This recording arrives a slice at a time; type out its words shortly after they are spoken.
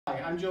Hi,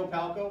 I'm Joe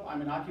Palco.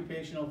 I'm an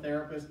occupational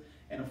therapist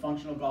and a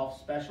functional golf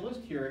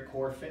specialist here at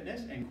Core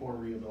Fitness and Core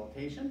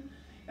Rehabilitation.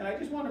 And I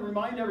just want to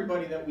remind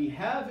everybody that we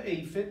have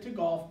a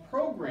Fit2Golf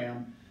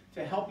program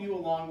to help you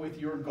along with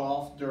your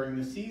golf during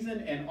the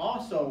season and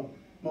also,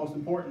 most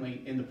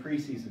importantly, in the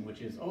preseason,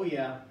 which is, oh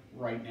yeah,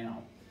 right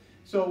now.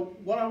 So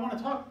what I want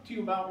to talk to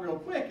you about real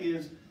quick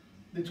is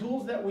the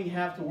tools that we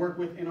have to work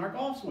with in our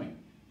golf swing.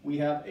 We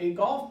have a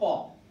golf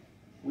ball.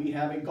 We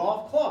have a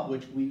golf club,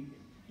 which we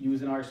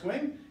use in our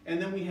swing,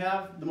 and then we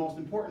have the most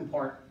important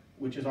part,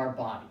 which is our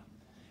body.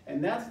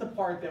 And that's the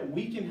part that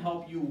we can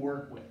help you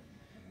work with.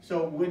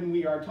 So when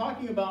we are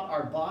talking about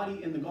our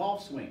body in the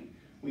golf swing,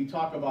 we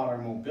talk about our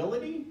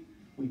mobility,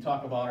 we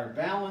talk about our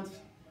balance,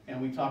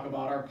 and we talk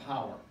about our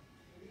power.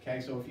 Okay,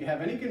 so if you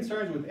have any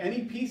concerns with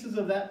any pieces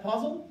of that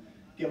puzzle,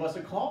 give us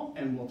a call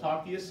and we'll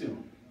talk to you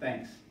soon.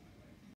 Thanks.